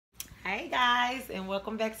Hey guys, and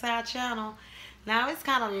welcome back to our channel. Now it's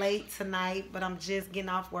kind of late tonight, but I'm just getting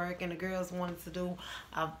off work and the girls wanted to do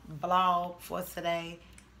a vlog for today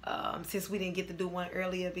since we didn't get to do one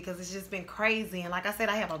earlier because it's just been crazy. And like I said,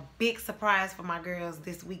 I have a big surprise for my girls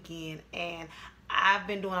this weekend, and I've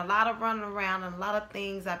been doing a lot of running around and a lot of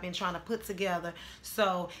things I've been trying to put together,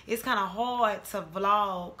 so it's kind of hard to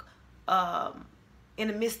vlog in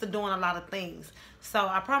the midst of doing a lot of things. So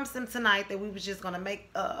I promised them tonight that we was just gonna make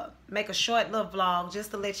a short little vlog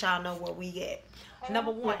just to let y'all know where we at.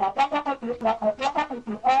 Number one,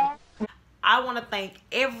 I want to thank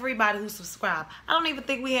everybody who subscribed. I don't even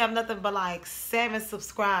think we have nothing but like 7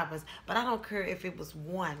 subscribers, but I don't care if it was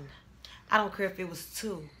 1. I don't care if it was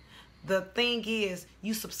 2. The thing is,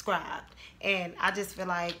 you subscribed, and I just feel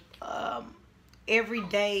like every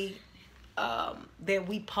day that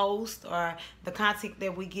we post or the content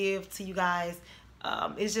that we give to you guys,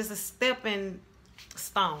 it's just a stepping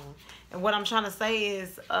stone. And what I'm trying to say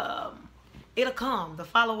is, it'll come. The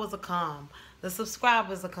followers will come. The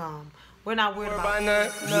subscribers will come. We're not worried about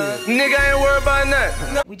nothing. Nigga ain't worried about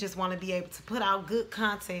nothing. We just want to be able to put out good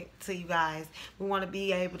content to you guys. We want to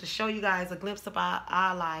be able to show you guys a glimpse of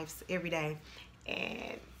our lives every day.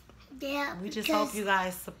 And yeah, we just hope you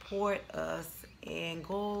guys support us and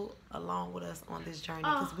go along with us on this journey,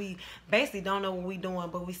 because we basically don't know what we're doing,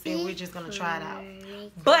 but we said we're just gonna try it out.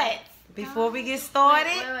 But before we get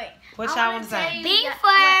started, what y'all want to say?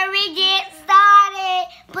 Before we get started,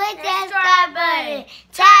 put that start button,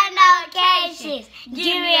 turn notifications,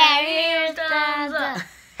 give me a real thumbs up.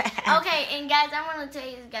 Okay, and guys, I want to tell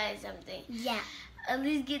you guys something. Yeah. At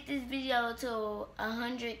least get this video to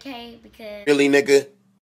 100K because Really, nigga?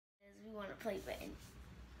 we want to play button.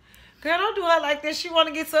 Girl, don't do her like this. She want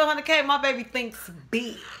to get to 100K. My baby thinks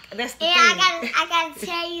big. That's the thing. I gotta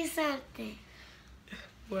tell you something.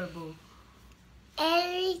 What, boo?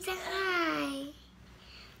 Every time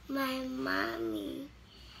my mommy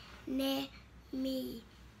let me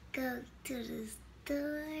go to the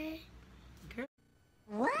store. Girl.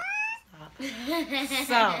 What?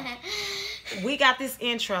 So, we got this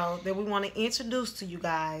intro that we want to introduce to you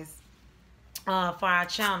guys for our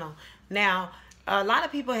channel. Now, a lot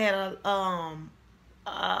of people had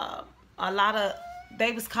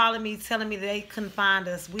they was calling me, telling me they couldn't find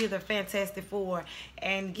us. We're the Fantastic Four,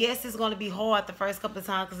 and yes, it's going to be hard the first couple of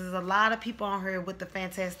times because there's a lot of people on here with the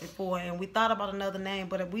Fantastic Four, and we thought about another name,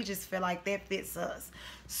 but we just feel like that fits us.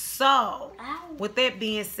 So with that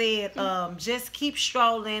being said, just keep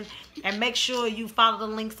strolling and make sure you follow the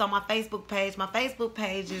links on my Facebook page. My Facebook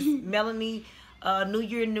page is Melanie New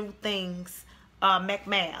Year New Things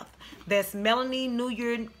McMath. That's Melanie New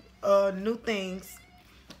Year New Things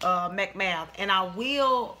McMath. And I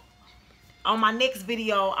will, on my next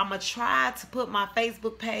video, I'm gonna try to put my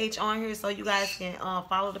Facebook page on here so you guys can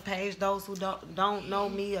follow the page. Those who don't know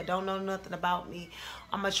me or don't know nothing about me,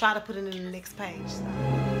 I'm gonna try to put it in the next page. So,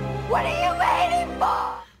 what are you waiting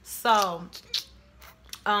for? So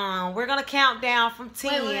we're gonna count down from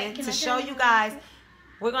 10 to show you guys.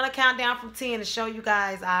 We're going to count down from 10 to show you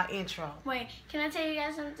guys our intro. Wait, can I tell you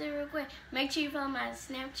guys something real quick? Make sure you follow my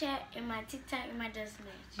Snapchat and my TikTok and my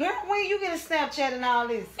Destination. Girl, when you get a Snapchat and all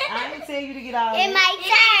this? I didn't tell you to get all this. In my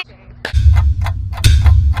turn.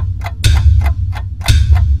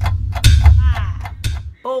 5,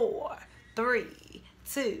 4, 3,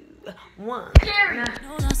 2, 1.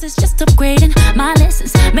 No loss, it's just upgrading my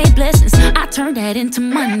lessons, made blessings. I turned that into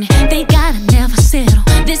money. They gotta never settle.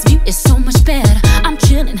 This view is so much better. I'm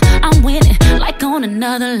chilling, I'm winning, like on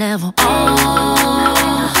another level.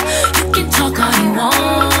 Oh, you can talk all you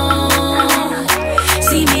want.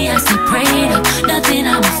 See me, I stay prayed up, nothing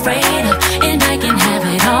I'm afraid of, and I can have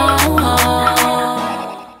it all.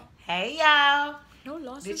 Hey y'all. No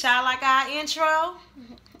losses. Did y'all like our intro?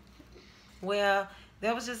 Well,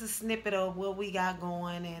 that was just a snippet of what we got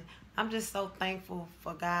going, and I'm just so thankful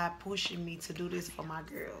for God pushing me to do this for my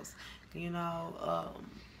girls. You know,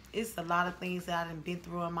 it's a lot of things that I've been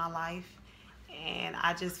through in my life, and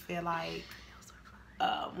I just feel like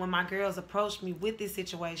when my girls approached me with this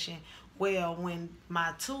situation, well, when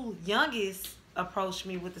my 2 youngest approached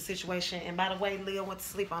me with the situation, and by the way, Leah went to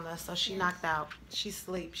sleep on us, so she knocked out. She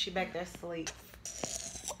sleep. She back there asleep.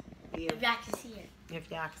 Yeah. If y'all can see her. If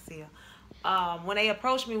y'all can see her. When they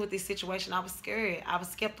approached me with this situation, I was scared. I was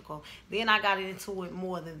skeptical. Then I got into it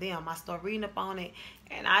more than them. I started reading up on it,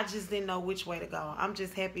 and I just didn't know which way to go. I'm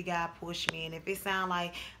just happy God pushed me. And if it sound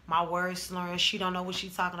like my words slurring, she don't know what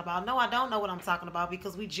she's talking about. No, I don't know what I'm talking about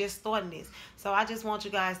because we just starting this. So I just want you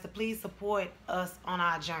guys to please support us on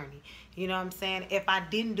our journey. You know what I'm saying? If I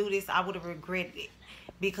didn't do this, I would have regretted it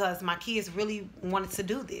because my kids really wanted to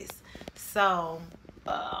do this. So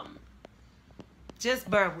just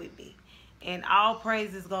bear with me. And all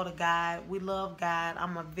praises go to God. We love God.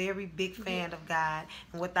 I'm a very big fan of God.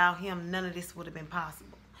 And without him, none of this would have been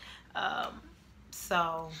possible.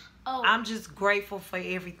 So I'm just grateful for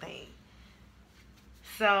everything.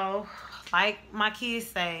 So, like my kids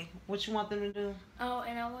say, what you want them to do? Oh,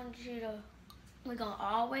 and I want you to, we're going to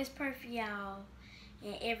always pray for y'all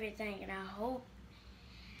and everything. And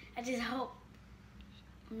I just hope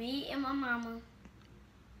me and my mama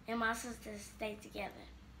and my sisters stay together.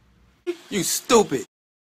 You stupid.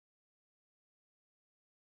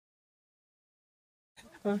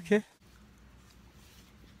 Okay.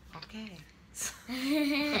 Okay.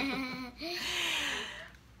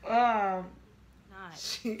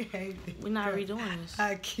 We're not redoing this.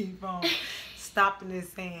 I keep on stopping this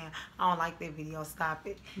saying, I don't like that video, stop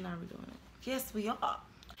it. We're not redoing it. Yes, we are.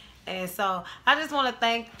 And so I just want to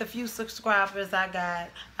thank the few subscribers I got.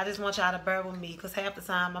 I just want y'all to bear with me because half the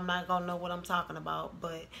time I'm not going to know what I'm talking about.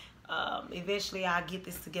 But eventually I'll get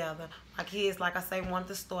this together. My kids, like I say, wanted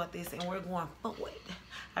to start this and we're going forward.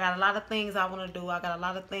 I got a lot of things I want to do. I got a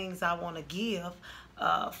lot of things I want to give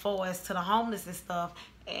for us to the homeless and stuff.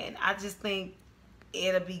 And I just think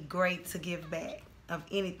it'll be great to give back. Of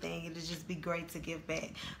anything, it'll just be great to give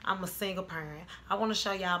back. I'm a single parent. I want to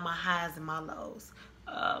show y'all my highs and my lows.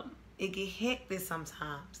 It get hectic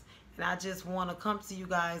sometimes, and I just want to come to you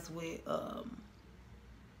guys with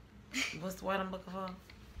what's the word I'm looking for?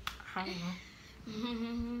 I don't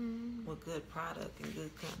know. With good product and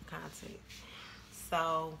good content.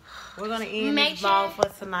 So we're gonna end this vlog for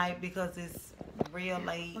tonight because it's real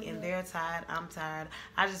late and they're tired. I'm tired.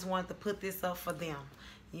 I just wanted to put this up for them.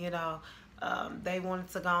 You know. They wanted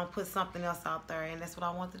to go and put something else out there, and that's what I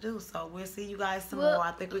want to do. So we'll see you guys some more.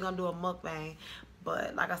 I think we're going to do a mukbang.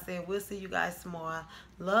 But like I said, we'll see you guys some more.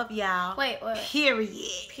 Love y'all. Wait.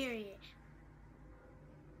 Period.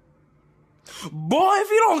 Boy, if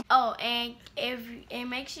you don't... Oh, and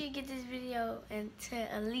make sure you get this video into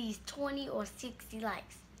at least 20 or 60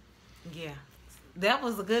 likes. Yeah. That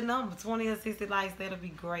was a good number. 20 or 60 likes. That'll be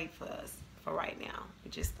great for us for right now. We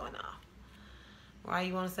just don't know. Why,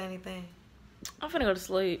 you want to say anything? I'm finna go to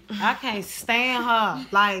sleep. I can't stand her.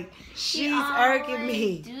 Like, she's irking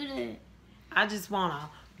me. Do that. I just want to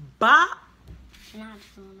bop. And I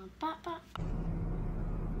just want to bop.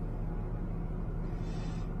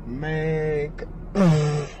 Make.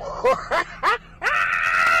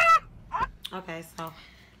 Okay, so.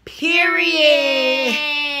 Period.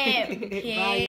 Bye.